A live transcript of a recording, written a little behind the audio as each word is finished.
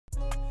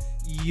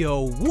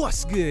Yo,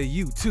 what's good,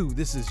 YouTube?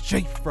 This is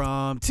Jay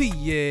from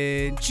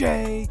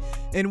TNJ,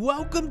 and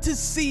welcome to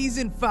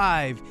Season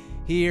 5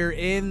 here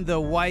in the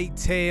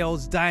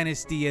Whitetails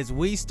Dynasty as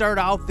we start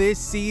out this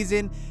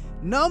season,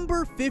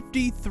 number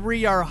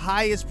 53, our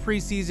highest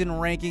preseason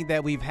ranking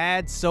that we've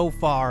had so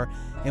far,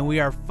 and we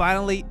are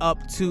finally up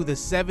to the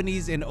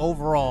 70s in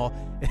overall,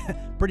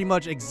 pretty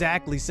much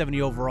exactly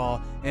 70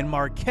 overall, and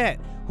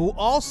Marquette, who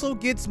also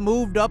gets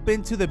moved up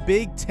into the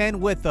Big Ten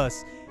with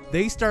us.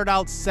 They start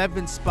out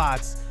 7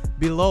 spots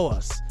below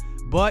us,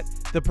 but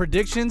the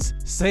predictions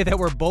say that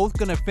we're both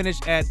going to finish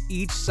at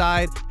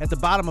the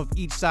bottom of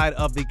each side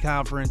of the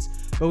conference.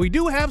 But we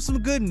do have some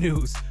good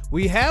news.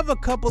 We have a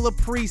couple of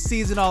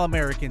preseason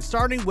All-Americans,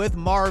 starting with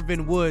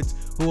Marvin Woods,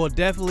 who will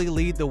definitely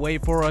lead the way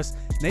for us.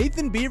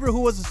 Nathan Beaver,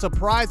 who was a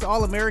surprise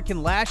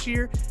All-American last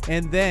year,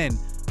 and then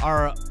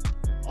our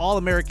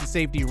All-American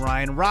safety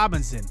Ryan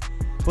Robinson.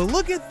 But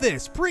look at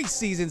this,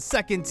 preseason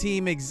second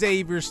team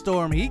Xavier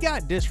Storm. He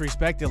got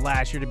disrespected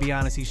last year, to be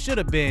honest. He should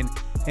have been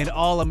an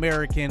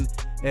All-American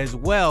as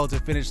well to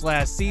finish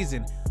last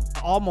season.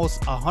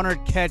 Almost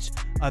 100 catch,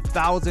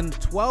 1,000,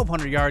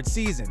 1,200 yard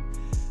season.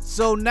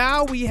 So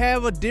now we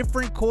have a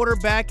different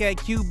quarterback at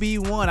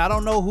QB1. I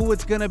don't know who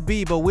it's going to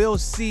be, but we'll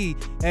see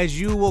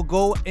as you will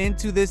go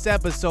into this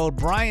episode.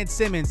 Brian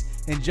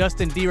Simmons and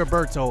Justin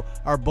DiRoberto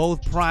are both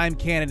prime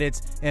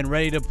candidates and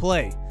ready to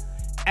play.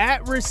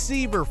 At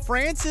receiver,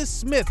 Francis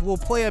Smith will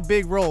play a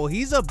big role.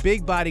 He's a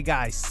big body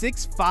guy,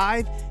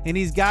 6'5", and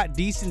he's got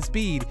decent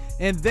speed.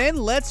 And then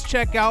let's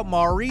check out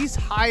Maurice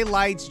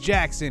Highlights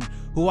Jackson,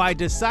 who I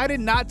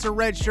decided not to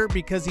redshirt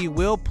because he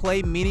will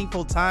play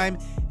meaningful time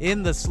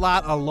in the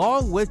slot,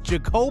 along with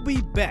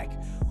Jacoby Beck,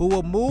 who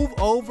will move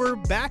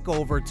back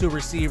over to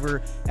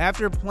receiver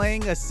after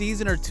playing a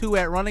season or two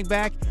at running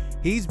back.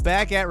 He's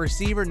back at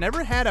receiver,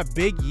 never had a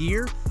big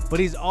year, but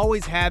he's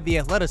always had the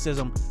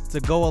athleticism to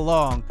go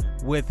along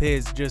with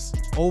his just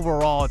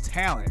overall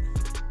talent.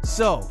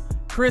 So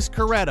Chris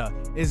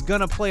Coretta is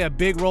going to play a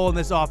big role in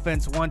this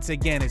offense once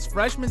again. His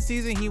freshman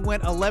season, he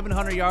went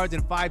 1,100 yards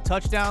and 5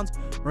 touchdowns.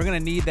 We're going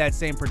to need that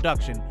same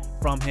production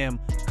from him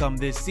come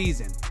this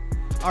season.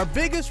 Our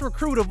biggest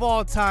recruit of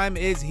all time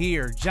is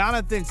here.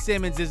 Jonathan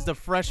Simmons is the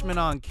freshman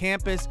on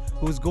campus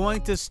who's going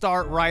to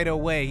start right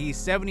away. He's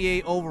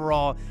 78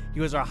 overall.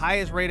 He was our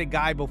highest rated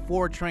guy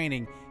before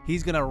training.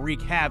 He's going to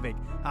wreak havoc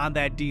on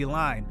that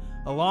D-line.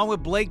 Along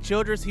with Blake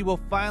Childress, he will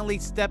finally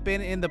step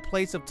in the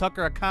place of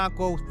Tucker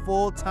Okonkwo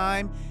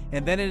full-time.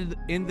 And then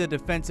in the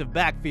defensive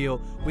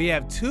backfield, we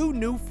have 2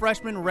 new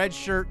freshman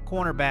redshirt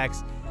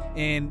cornerbacks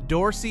in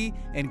Dorsey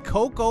and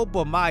Coco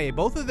Bomaye.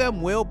 Both of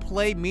them will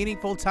play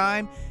meaningful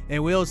time,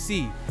 and we'll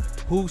see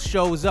who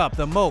shows up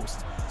the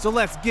most. So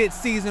let's get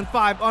Season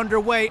 5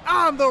 underway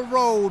on the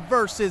road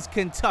versus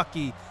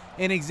Kentucky.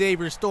 And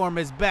Xavier Storm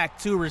is back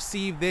to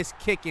receive this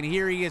kick, and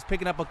here he is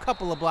picking up a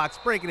couple of blocks,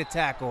 breaking a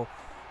tackle,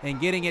 and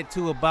getting it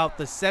to about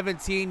the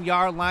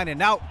 17-yard line,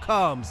 and out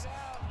comes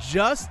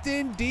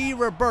Justin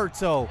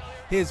DiRoberto,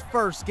 his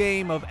first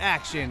game of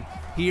action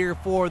here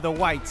for the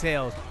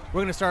Whitetails.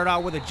 We're going to start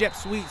out with a jet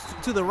sweep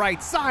to the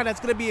right side.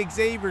 That's going to be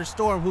Xavier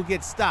Storm, who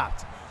gets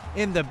stopped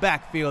in the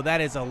backfield. That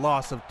is a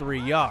loss of 3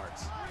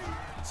 yards.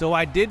 So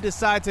I did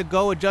decide to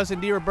go with Justin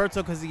DiRoberto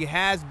because he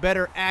has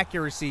better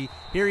accuracy.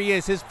 Here he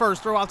is, his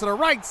first throw out to the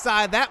right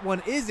side. That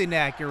one is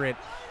inaccurate,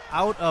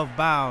 out of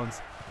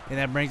bounds. And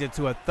that brings it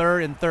to a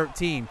 3rd and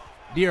 13.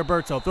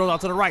 DiRoberto throws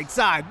out to the right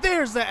side.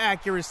 There's the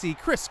accuracy.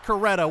 Chris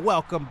Coretta,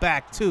 welcome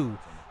back to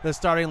the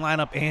starting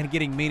lineup and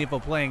getting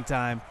meaningful playing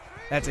time.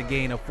 That's a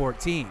gain of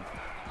 14.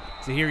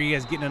 So here he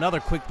is getting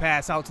another quick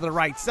pass out to the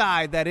right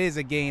side. That is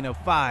a gain of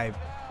 5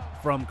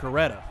 from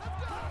Coretta.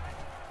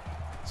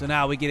 So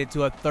now we get it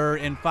to a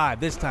 3rd and 5.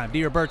 This time,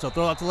 DiRoberto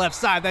throws out to the left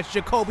side. That's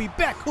Jacoby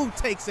Beck, who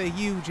takes a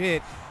huge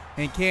hit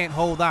and can't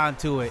hold on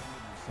to it.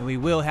 And we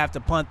will have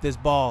to punt this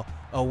ball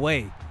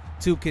away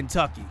to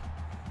Kentucky.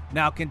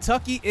 Now,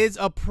 Kentucky is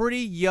a pretty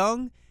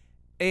young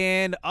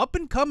and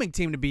up-and-coming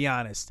team, to be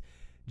honest.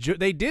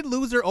 They did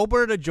lose their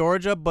opener to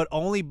Georgia, but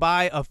only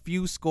by a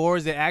few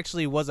scores. It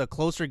actually was a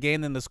closer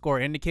game than the score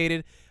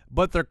indicated.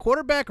 But their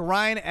quarterback,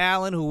 Ryan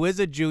Allen, who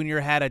is a junior,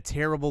 had a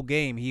terrible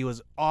game. He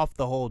was off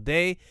the whole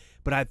day.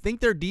 But I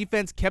think their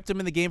defense kept him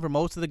in the game for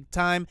most of the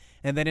time.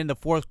 And then in the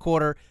 4th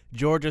quarter,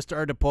 Georgia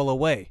started to pull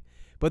away.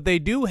 But they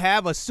do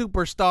have a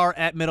superstar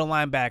at middle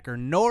linebacker,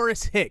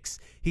 Norris Hicks.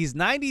 He's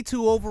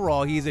 92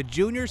 overall. He's a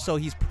junior, so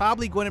he's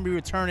probably going to be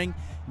returning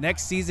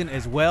next season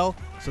as well.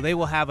 So they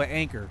will have an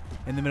anchor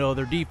in the middle of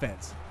their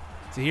defense.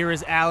 So here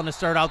is Allen to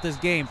start out this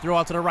game. Throw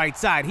out to the right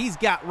side. He's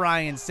got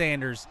Ryan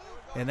Sanders,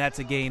 and that's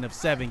a gain of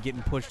 7,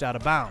 getting pushed out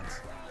of bounds.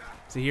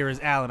 So here is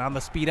Allen on the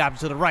speed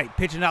option to the right,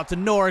 pitching out to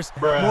Norris.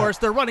 Morris,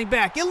 the running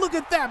back, and look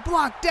at that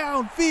block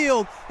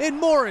downfield, and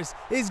Morris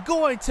is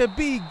going to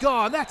be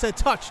gone. That's a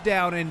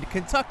touchdown, and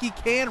Kentucky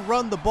can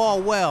run the ball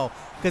well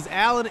because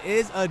Allen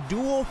is a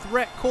dual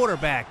threat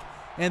quarterback,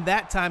 and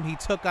that time he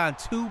took on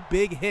 2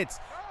 big hits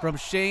from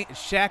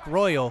Shaq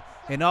Royal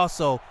and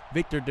also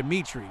Victor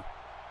Dimitri.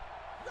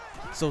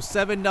 So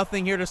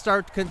 7-0 here to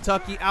start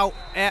Kentucky out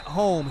at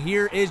home.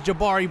 Here is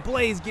Jabari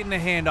Blaze getting a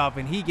handoff,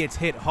 and he gets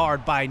hit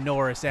hard by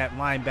Norris at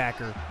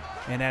linebacker,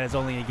 and that is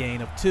only a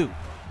gain of 2.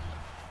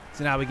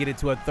 So now we get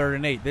into a 3rd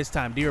and 8. This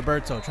time,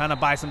 DiRoberto trying to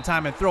buy some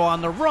time and throw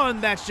on the run.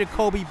 That's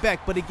Jacoby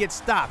Beck, but it gets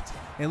stopped.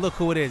 And look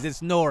who it is.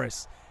 It's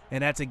Norris,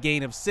 and that's a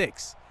gain of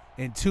 6.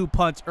 And 2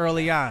 punts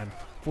early on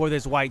for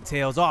this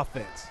Whitetails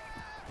offense.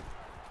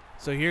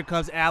 So here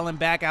comes Allen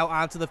back out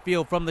onto the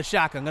field from the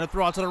shotgun. Going to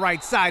throw out to the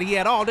right side. He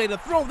had all day to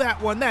throw that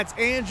one. That's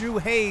Andrew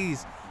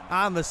Hayes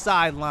on the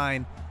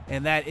sideline,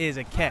 and that is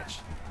a catch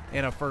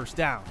and a 1st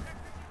down.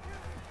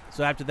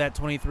 So after that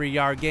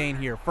 23-yard gain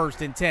here,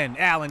 1st and 10.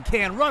 Allen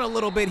can run a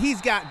little bit.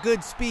 He's got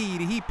good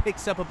speed. He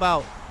picks up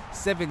about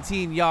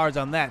 17 yards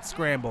on that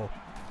scramble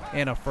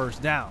and a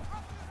 1st down.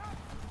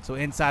 So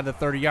inside the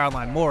 30-yard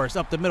line, Morris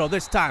up the middle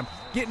this time,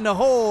 getting a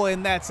hole,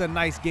 and that's a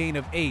nice gain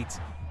of 8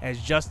 as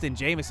Justin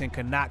Jameson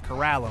could not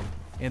corral him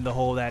in the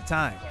hole that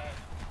time.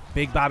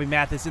 Big Bobby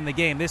Mathis in the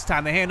game. This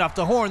time the handoff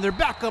to Horn, their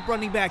backup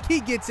running back. He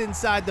gets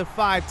inside the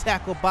 5,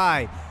 tackled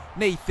by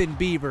Nathan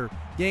Beaver.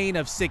 Gain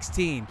of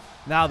 16.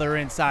 Now they're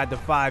inside the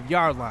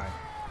 5-yard line.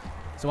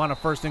 So on a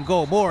 1st and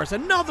goal, Morris,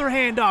 another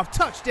handoff,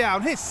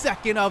 touchdown, his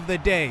 2nd of the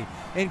day.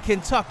 And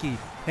Kentucky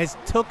has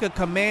took a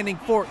commanding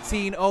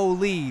 14-0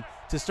 lead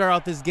to start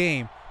out this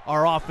game.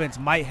 Our offense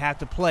might have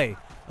to play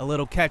a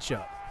little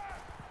catch-up.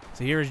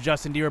 So here's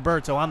Justin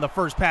DiRoberto on the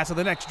first pass of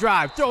the next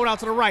drive. Throw it out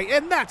to the right,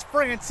 and that's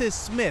Francis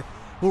Smith,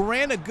 who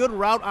ran a good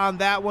route on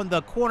that one.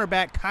 The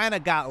cornerback kind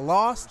of got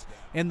lost,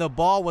 and the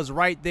ball was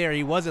right there.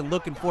 He wasn't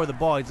looking for the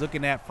ball. He's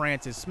looking at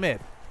Francis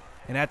Smith,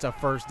 and that's a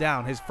 1st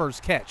down, his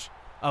 1st catch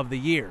of the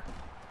year.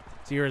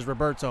 So here's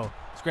Roberto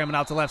scrambling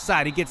out to left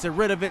side. He gets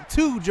rid of it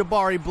to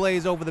Jabari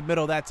Blaze over the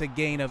middle. That's a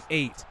gain of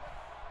 8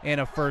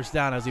 and a 1st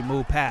down as he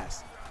moved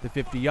past the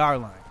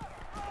 50-yard line.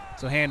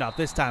 So handoff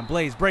this time.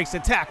 Blaze breaks the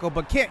tackle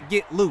but can't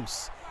get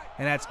loose,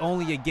 and that's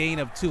only a gain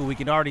of 2. We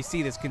can already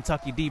see this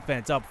Kentucky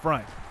defense up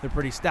front. They're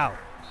pretty stout.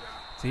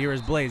 So here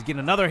is Blaze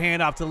getting another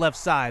handoff to the left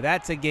side.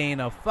 That's a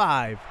gain of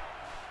 5.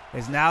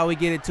 As now we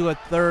get it to a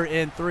 3rd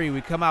and 3.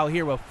 We come out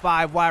here with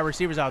 5 wide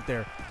receivers out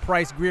there.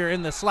 Price Greer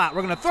in the slot.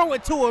 We're going to throw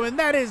it to him, and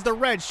that is the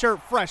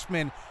redshirt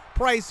freshman,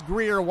 Price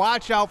Greer.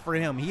 Watch out for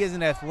him. He is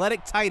an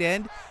athletic tight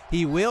end.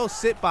 He will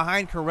sit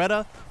behind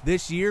Coretta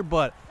this year,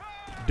 but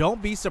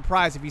don't be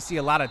surprised if you see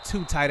a lot of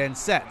 2 tight end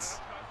sets.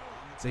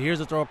 So here's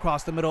a throw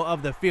across the middle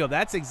of the field.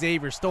 That's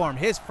Xavier Storm,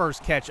 his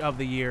 1st catch of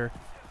the year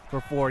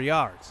for 4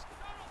 yards.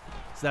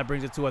 So that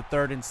brings it to a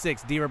 3rd and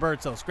 6.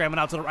 DiRoberto scrambling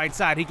out to the right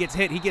side. He gets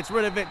hit. He gets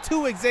rid of it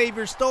to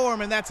Xavier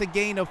Storm, and that's a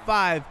gain of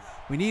 5.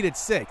 We needed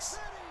 6.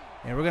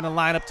 And we're going to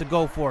line up to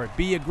go for it.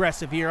 Be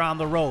aggressive here on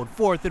the road.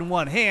 4th and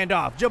 1.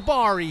 Handoff.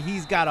 Jabari,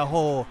 he's got a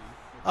hole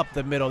up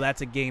the middle. That's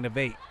a gain of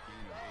 8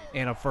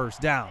 and a 1st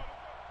down.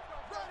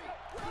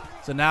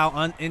 So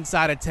now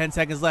inside of 10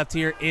 seconds left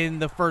here in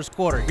the 1st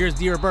quarter. Here's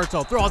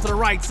DiRoberto. Throw out to the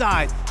right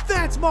side.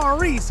 That's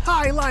Maurice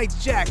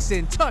Highlights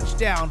Jackson.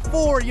 Touchdown,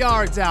 4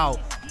 yards out.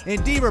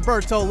 And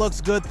DiRoberto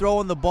looks good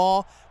throwing the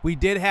ball. We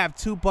did have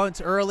 2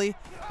 punts early,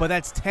 but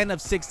that's 10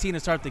 of 16 to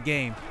start the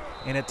game.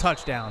 And a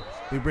touchdown.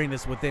 We bring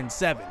this within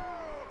 7.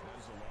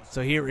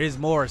 So here is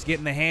Morris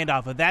getting the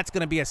handoff. And that's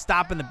going to be a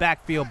stop in the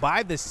backfield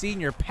by the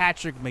senior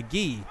Patrick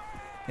McGee.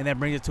 And that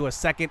brings it to a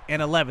 2nd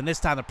and 11. This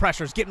time the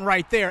pressure's getting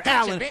right there.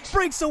 Allen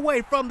breaks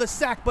away from the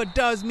sack, but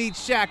does meet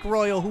Shaq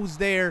Royal, who's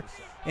there.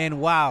 And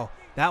wow,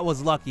 that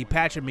was lucky.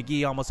 Patrick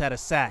McGee almost had a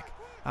sack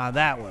on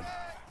that one.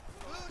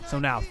 So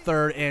now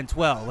 3rd and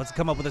 12. Let's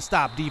come up with a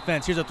stop.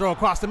 Defense. Here's a throw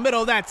across the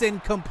middle. That's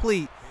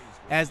incomplete.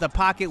 As the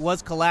pocket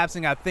was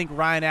collapsing, I think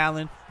Ryan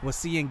Allen was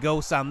seeing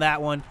ghosts on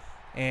that one,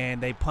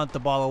 and they punt the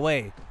ball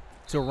away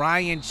to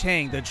Ryan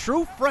Chang, the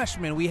true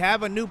freshman. We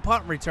have a new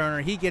punt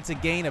returner. He gets a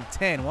gain of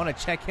 10. Want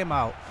to check him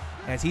out,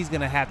 as he's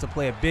going to have to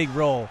play a big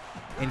role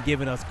in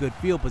giving us good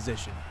field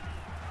position.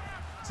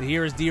 So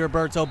here is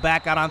DiRoberto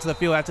back out onto the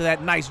field after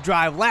that nice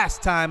drive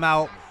last time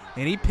out,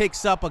 and he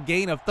picks up a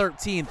gain of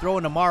 13,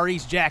 throwing to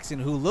Maurice Jackson,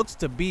 who looks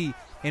to be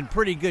in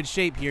pretty good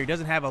shape here. He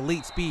doesn't have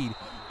elite speed,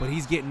 but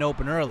he's getting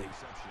open early.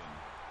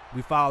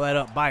 We follow that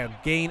up by a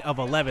gain of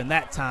 11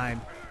 that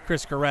time.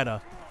 Chris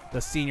Coretta,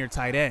 the senior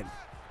tight end.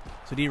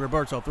 So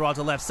DiRoberto throw out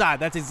to the left side.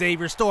 That's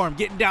Xavier Storm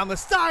getting down the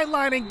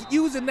sideline and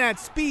using that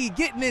speed,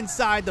 getting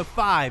inside the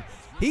 5.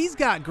 He's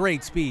got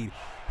great speed.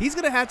 He's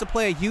going to have to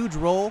play a huge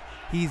role.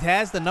 He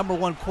has the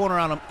 #1 corner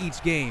on him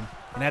each game,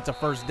 and that's a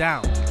 1st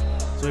down.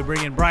 So we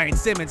bring in Brian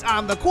Simmons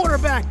on the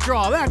quarterback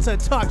draw. That's a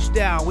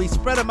touchdown. We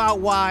spread him out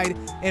wide,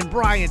 and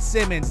Brian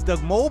Simmons, the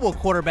mobile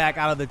quarterback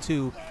out of the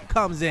 2,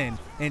 comes in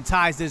and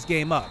ties this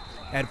game up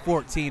at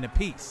 14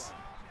 apiece.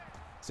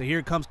 So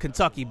here comes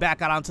Kentucky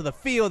back out onto the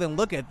field, and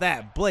look at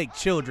that. Blake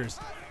Childress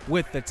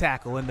with the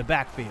tackle in the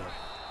backfield.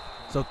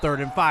 So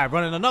 3rd and 5,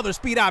 running another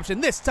speed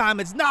option. This time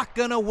it's not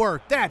going to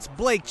work. That's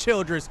Blake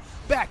Childress,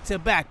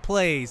 back-to-back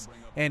plays.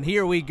 And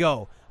here we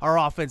go. Our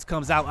offense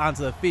comes out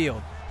onto the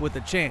field with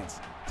a chance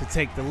to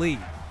take the lead.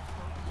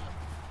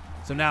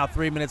 So now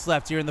 3 minutes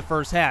left here in the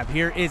 1st half.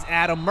 Here is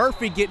Adam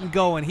Murphy getting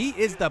going. He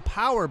is the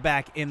power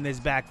back in this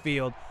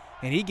backfield.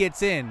 and he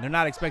gets in. They're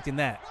not expecting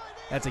that.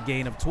 That's a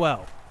gain of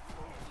 12.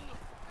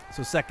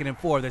 So 2nd and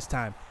 4 this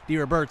time.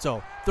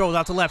 DiRoberto throws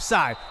out to left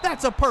side.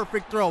 That's a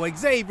perfect throw.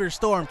 Xavier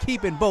Storm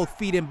keeping both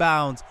feet in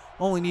bounds.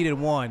 Only needed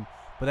 1,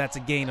 but that's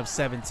a gain of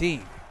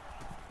 17.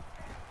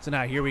 So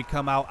now here we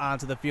come out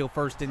onto the field,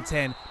 1st and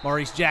 10.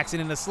 Maurice Jackson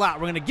in the slot.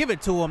 We're going to give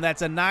it to him.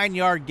 That's a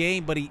 9-yard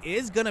gain, but he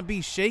is going to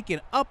be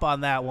shaken up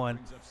on that one.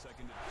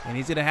 And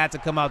he's going to have to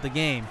come out the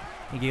game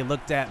and get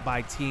looked at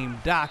by team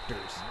doctors.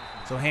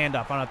 So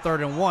handoff on a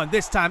 3rd and 1.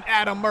 This time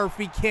Adam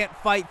Murphy can't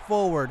fight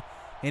forward,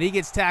 and he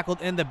gets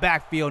tackled in the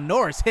backfield.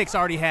 Norris Hicks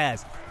already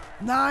has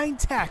 9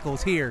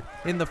 tackles here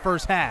in the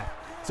first half.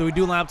 So we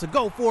do line up to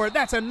go for it.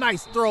 That's a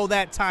nice throw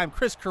that time.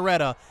 Chris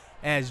Coretta,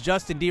 as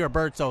Justin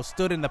DiRoberto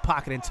stood in the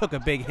pocket and took a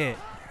big hit.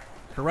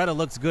 Coretta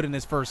looks good in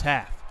his first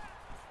half.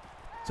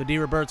 So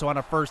DiRoberto on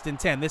a 1st and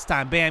 10. This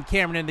time Bam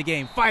Cameron in the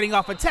game, fighting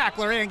off a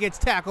tackler and gets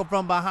tackled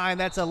from behind.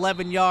 That's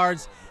 11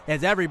 yards,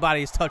 as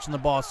everybody is touching the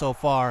ball so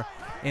far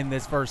in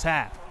this first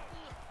half.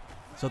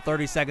 So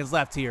 30 seconds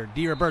left here.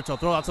 DiRoberto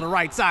throw out to the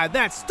right side.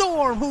 That's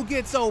Storm who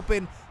gets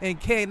open and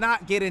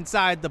cannot get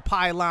inside the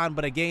pylon,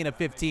 but a gain of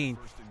 15.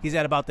 He's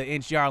at about the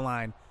inch-yard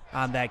line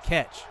on that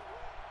catch.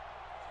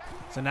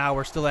 So now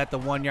we're still at the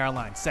 1-yard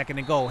line. 2nd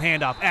and goal.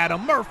 Handoff.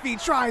 Adam Murphy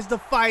tries to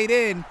fight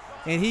in,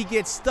 and he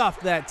gets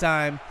stuffed that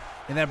time.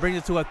 And that brings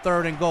it to a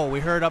 3rd and goal. We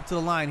heard up to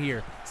the line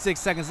here. 6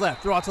 seconds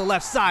left. Throw out to the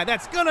left side.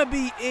 That's going to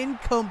be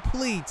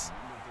incomplete,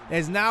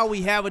 as now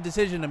we have a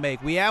decision to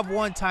make. We have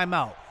 1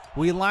 timeout.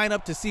 We line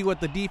up to see what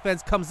the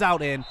defense comes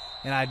out in,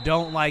 and I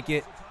don't like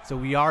it. So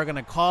we are going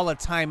to call a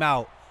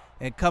timeout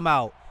and come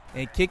out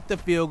and kick the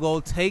field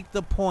goal, take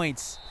the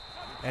points,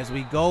 as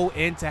we go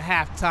into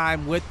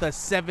halftime with the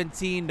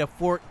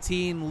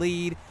 17-14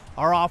 lead.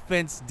 Our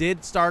offense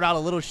did start out a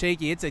little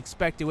shaky. It's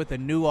expected with a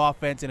new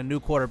offense and a new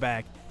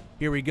quarterback.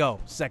 Here we go,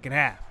 2nd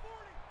half.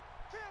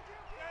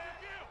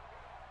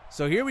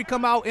 So here we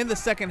come out in the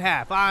 2nd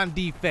half on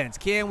defense.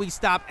 Can we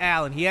stop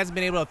Allen? He hasn't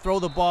been able to throw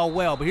the ball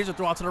well, but here's a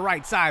throw out to the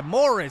right side.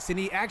 Morris, and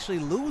he actually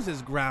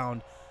loses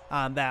ground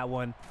on that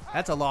one.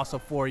 That's a loss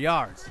of 4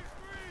 yards.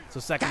 So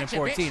 2nd and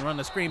 14, run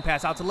the screen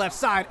pass out to left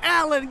side.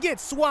 Allen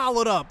gets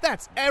swallowed up.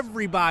 That's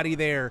everybody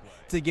there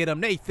to get him.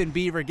 Nathan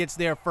Beaver gets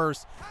there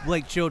first.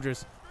 Blake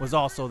Childress was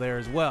also there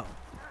as well.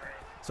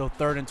 So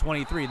 3rd and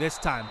 23 this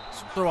time.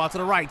 Throw out to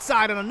the right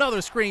side and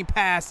another screen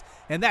pass,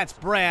 and that's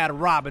Brad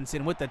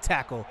Robinson with the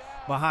tackle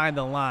behind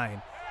the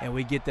line, and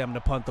we get them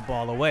to punt the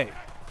ball away.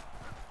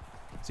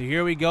 So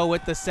here we go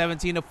with the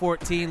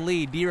 17-14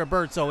 lead.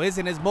 DiRoberto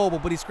isn't as mobile,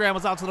 but he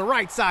scrambles out to the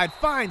right side,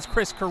 finds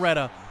Chris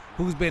Coretta,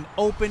 who's been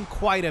open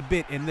quite a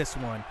bit in this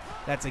one.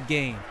 That's a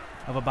gain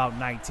of about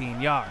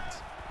 19 yards.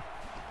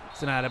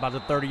 So now at about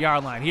the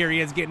 30-yard line. Here he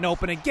is getting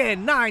open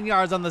again, 9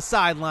 yards on the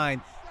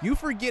sideline. You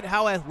forget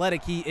how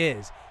athletic he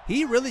is.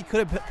 He really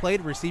could have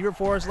played receiver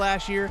for us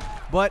last year,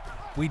 but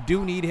we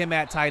do need him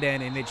at tight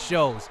end, and it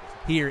shows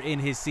here in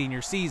his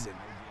senior season.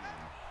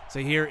 So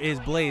here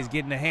is Blaze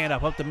getting a hand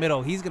up the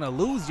middle. He's going to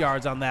lose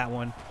yards on that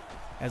one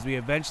as we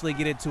eventually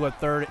get it to a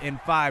 3rd and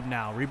 5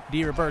 now.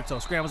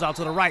 DiRoberto scrambles out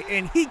to the right,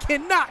 and he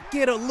cannot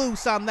get it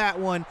loose on that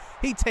one.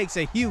 He takes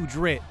a huge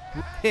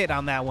hit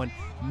on that one.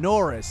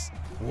 Norris,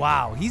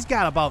 wow, he's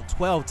got about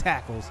 12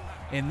 tackles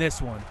in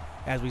this one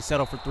as we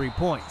settle for 3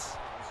 points.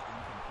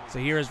 So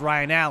here is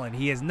Ryan Allen.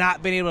 He has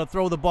not been able to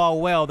throw the ball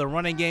well. The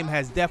running game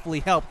has definitely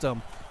helped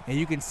him, and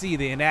you can see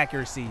the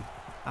inaccuracy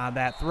on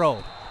that throw.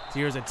 So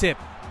here's a tip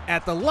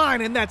at the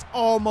line, and that's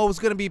almost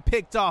going to be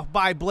picked off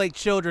by Blake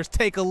Childress.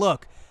 Take a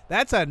look.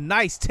 That's a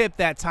nice tip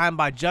that time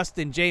by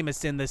Justin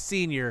Jamison, the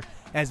senior,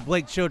 as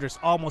Blake Childress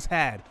almost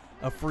had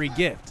a free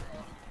gift.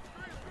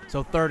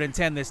 So 3rd and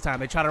 10 this time.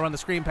 They try to run the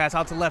screen pass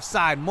out to left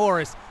side.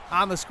 Morris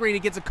on the screen. He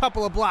gets a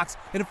couple of blocks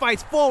and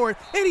fights forward,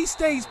 and he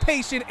stays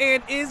patient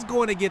and is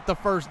going to get the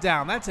first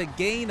down. That's a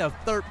gain of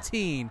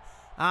 13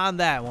 on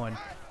that one,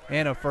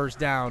 and a first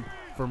down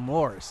for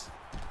Morris.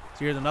 So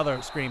here's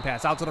another screen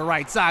pass out to the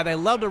right side. They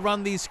love to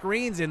run these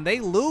screens, and they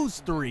lose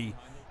 3.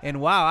 And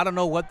wow, I don't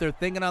know what they're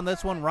thinking on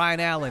this one. Ryan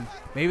Allen,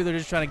 maybe they're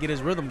just trying to get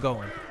his rhythm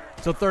going.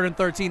 So 3rd and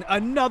 13,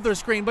 another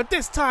screen, but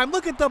this time,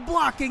 look at the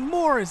blocking.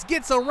 Morris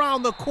gets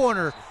around the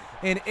corner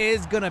and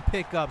is going to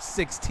pick up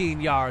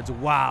 16 yards.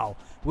 Wow.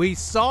 We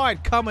saw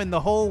it coming the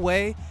whole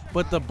way,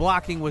 but the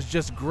blocking was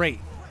just great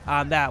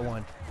on that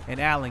one, and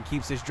Allen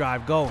keeps his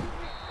drive going.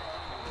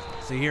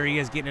 So here he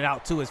is getting it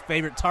out to his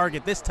favorite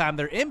target. This time,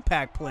 their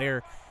impact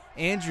player,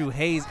 Andrew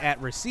Hayes,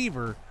 at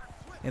receiver,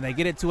 and they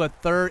get it to a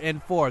 3rd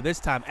and 4. This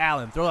time,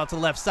 Allen throws out to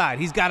the left side.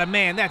 He's got a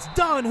man. That's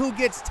Dunn, who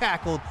gets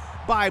tackled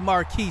by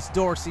Marquise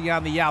Dorsey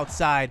on the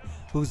outside,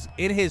 who's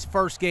in his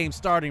first game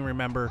starting,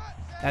 remember.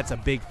 That's a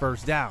big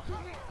first down.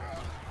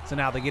 So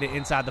now they get it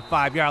inside the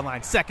 5-yard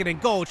line. 2nd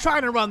and goal,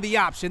 trying to run the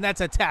option.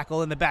 That's a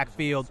tackle in the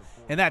backfield,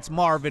 and that's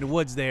Marvin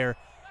Woods there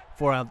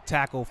for a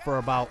tackle for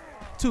about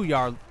 2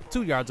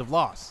 yards of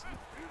loss.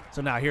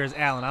 So now here's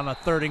Allen on a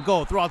 3rd and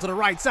goal. Throw out to the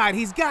right side.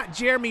 He's got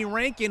Jeremy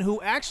Rankin,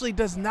 who actually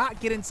does not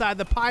get inside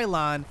the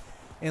pylon.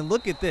 And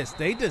look at this.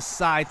 They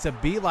decide to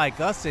be like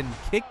us and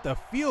kick the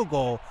field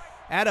goal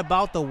at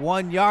about the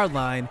 1-yard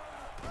line.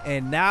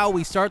 And now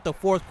we start the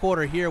fourth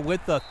quarter here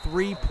with a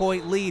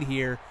 3-point lead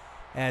here,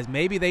 as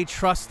maybe they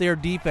trust their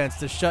defense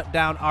to shut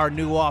down our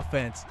new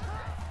offense.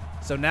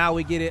 So now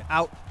we get it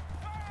out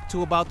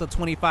to about the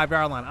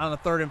 25-yard line on the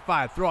 3rd and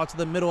 5. Throw out to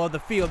the middle of the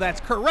field.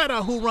 That's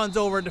Coretta who runs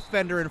over a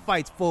defender and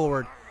fights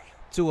forward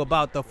to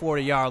about the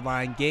 40-yard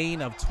line.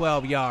 Gain of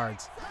 12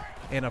 yards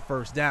and a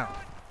first down.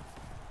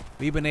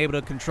 We've been able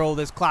to control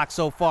this clock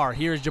so far.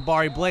 Here's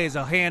Jabari Blaze,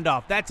 a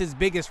handoff. That's his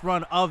biggest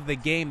run of the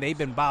game. They've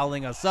been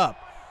bottling us up.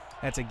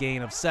 That's a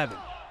gain of 7.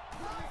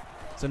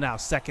 So now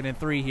 2nd and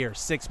 3 here.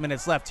 6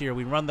 minutes left here.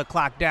 We run the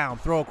clock down.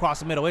 Throw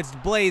across the middle. It's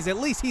Blaze. At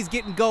least he's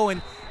getting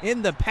going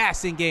in the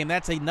passing game.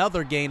 That's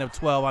another gain of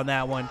 12 on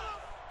that one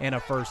and a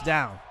first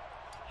down.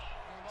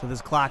 So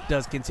this clock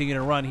does continue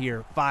to run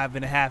here.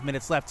 5.5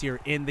 minutes left here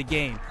in the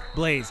game.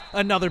 Blaze,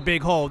 another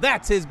big hole.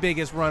 That's his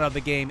biggest run of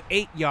the game.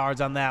 8 yards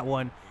on that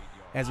one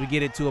as we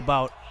get it to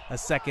about a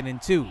 2nd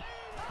and 2.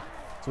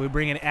 So we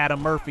bring in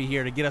Adam Murphy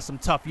here to get us some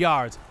tough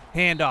yards.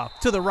 Handoff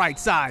to the right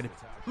side.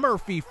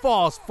 Murphy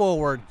falls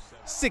forward.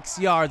 6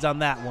 yards on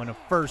that one. A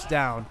first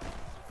down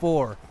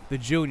for the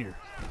junior.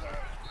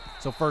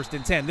 So 1st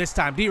and 10. This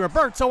time,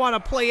 DiRoberto on a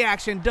play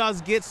action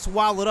does get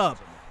swallowed up,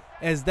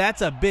 as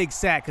that's a big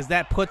sack because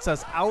that puts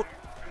us out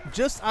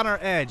just on our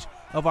edge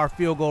of our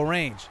field goal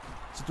range.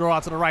 So throw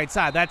out to the right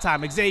side. That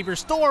time, Xavier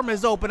Storm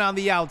is open on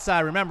the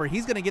outside. Remember,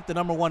 he's going to get the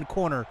 #1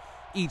 corner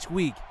each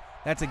week.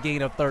 That's a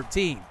gain of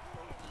 13.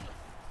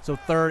 So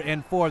 3rd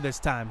and 4 this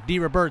time.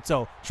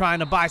 DiRoberto trying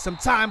to buy some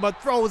time,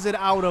 but throws it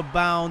out of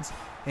bounds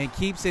and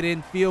keeps it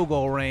in field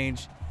goal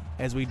range,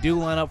 as we do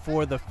line up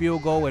for the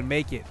field goal and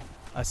make it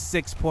a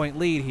 6-point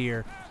lead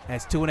here,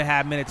 as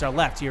 2.5 minutes are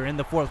left here in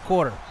the fourth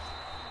quarter.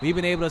 We've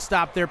been able to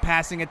stop their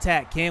passing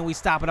attack. Can we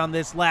stop it on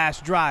this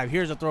last drive?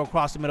 Here's a throw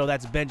across the middle.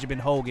 That's Benjamin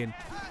Hogan.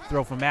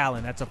 Throw from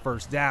Allen. That's a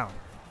first down.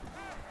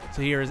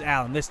 So here is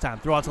Allen this time.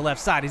 Throw out to left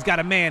side. He's got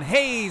a man,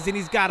 Hayes, and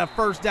he's got a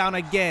first down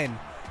again.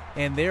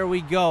 And there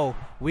we go.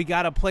 We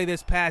got to play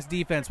this pass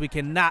defense. We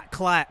cannot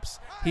collapse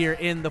here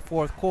in the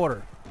fourth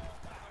quarter.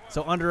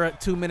 So under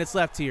 2 minutes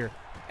left here.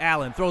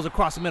 Allen throws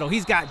across the middle.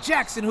 He's got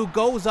Jackson who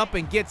goes up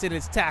and gets it.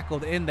 It's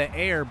tackled in the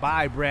air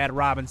by Brad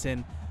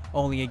Robinson.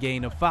 Only a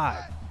gain of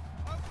 5.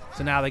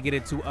 So now they get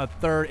it to a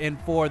 3rd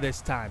and 4 this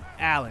time.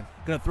 Allen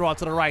going to throw out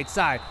to the right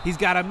side. He's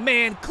got a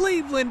man,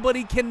 Cleveland, but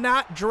he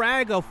cannot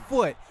drag a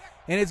foot.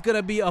 And it's going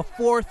to be a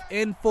 4th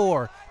and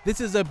 4. This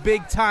is a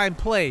big-time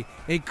play.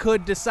 It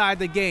could decide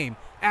the game.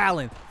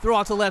 Allen, throw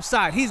out to left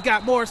side. He's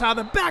got Morris out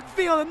of the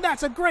backfield, and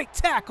that's a great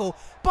tackle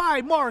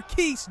by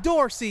Marquise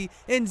Dorsey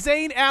and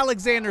Zane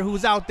Alexander,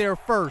 who's out there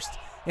first.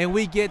 And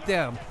we get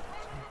them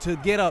to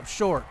get up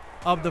short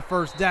of the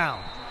first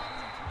down.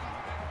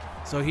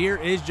 So here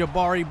is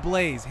Jabari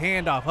Blaze.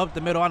 Handoff up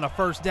the middle on the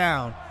first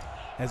down.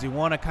 As we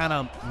want to kind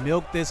of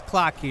milk this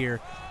clock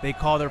here, they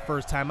call their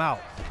first timeout.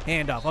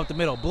 Handoff up the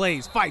middle.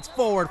 Blaze fights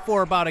forward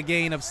for about a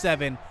gain of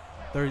 7.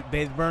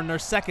 They burn their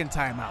second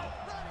timeout.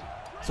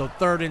 So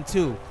 3rd and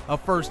 2. A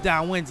first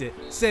down wins it.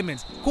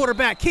 Simmons,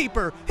 quarterback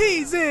keeper.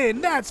 He's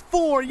in. That's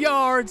 4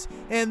 yards.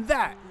 And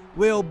that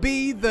will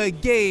be the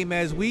game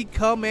as we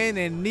come in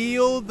and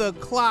kneel the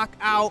clock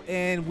out,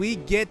 and we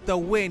get the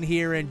win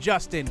here in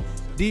Justin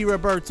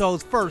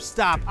DiRoberto's first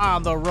stop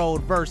on the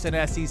road versus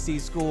an SEC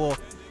school.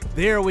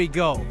 There we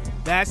go.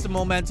 That's the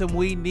momentum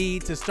we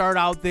need to start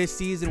out this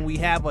season. We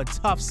have a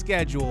tough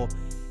schedule,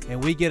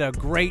 and we get a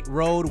great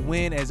road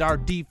win as our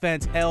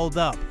defense held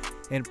up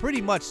and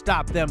pretty much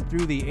stopped them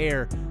through the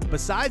air.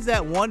 Besides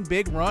that one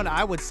big run,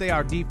 I would say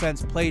our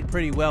defense played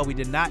pretty well. We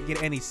did not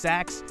get any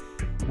sacks.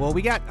 Well,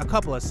 we got a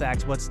couple of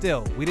sacks, but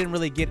still, we didn't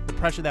really get the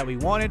pressure that we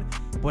wanted,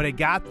 but it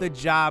got the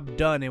job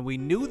done. And we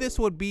knew this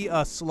would be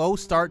a slow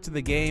start to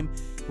the game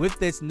with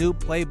this new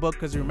playbook,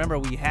 because remember,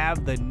 we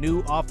have the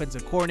new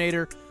offensive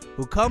coordinator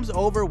who comes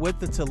over with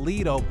the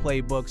Toledo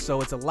playbook, so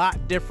it's a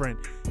lot different.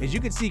 As you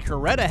can see,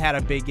 Coretta had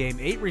a big game.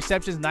 8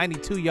 receptions,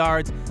 92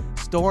 yards.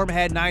 Storm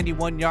had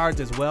 91 yards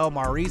as well.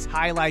 Maurice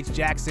highlights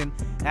Jackson.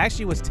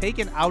 Actually was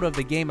taken out of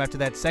the game after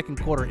that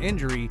second quarter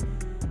injury,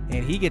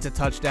 and he gets a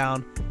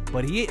touchdown,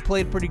 but he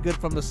played pretty good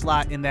from the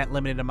slot in that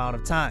limited amount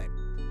of time.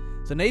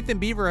 So Nathan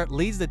Beaver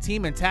leads the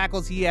team in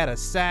tackles. He had a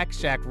sack.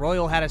 Shaq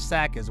Royal had a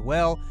sack as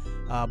well.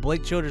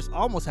 Blake Childress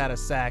almost had a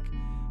sack.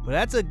 But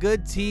that's a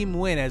good team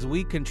win as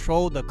we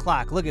control the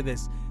clock. Look at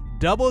this.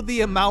 Double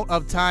the amount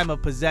of time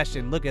of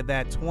possession. Look at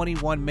that.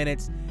 21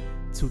 minutes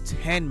to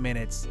 10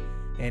 minutes.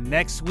 And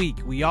next week,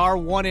 we are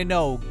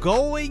 1-0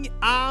 going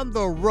on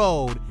the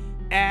road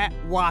at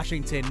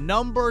Washington.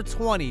 Number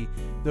 20,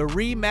 the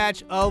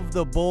rematch of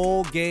the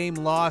bowl game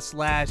lost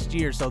last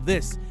year. So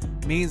this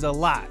means a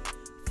lot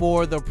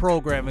for the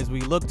program as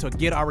we look to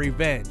get our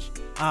revenge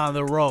on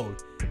the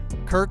road.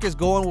 Kirk is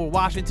going with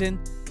Washington,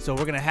 so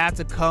we're going to have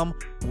to come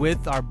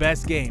with our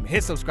best game.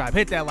 Hit subscribe,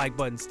 hit that like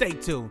button, stay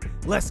tuned.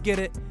 Let's get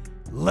it.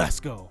 Let's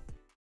go.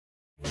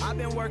 I've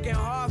been working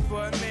hard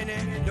for a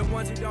minute. The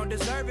ones who don't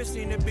deserve it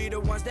seem to be the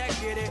ones that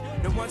get it.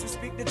 The ones who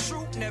speak the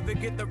truth never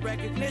get the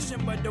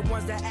recognition, but the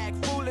ones that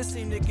act foolish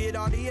seem to get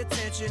all the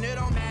attention. It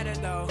don't matter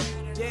though,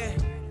 yeah,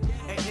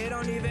 and it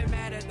don't even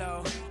matter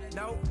though,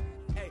 nope.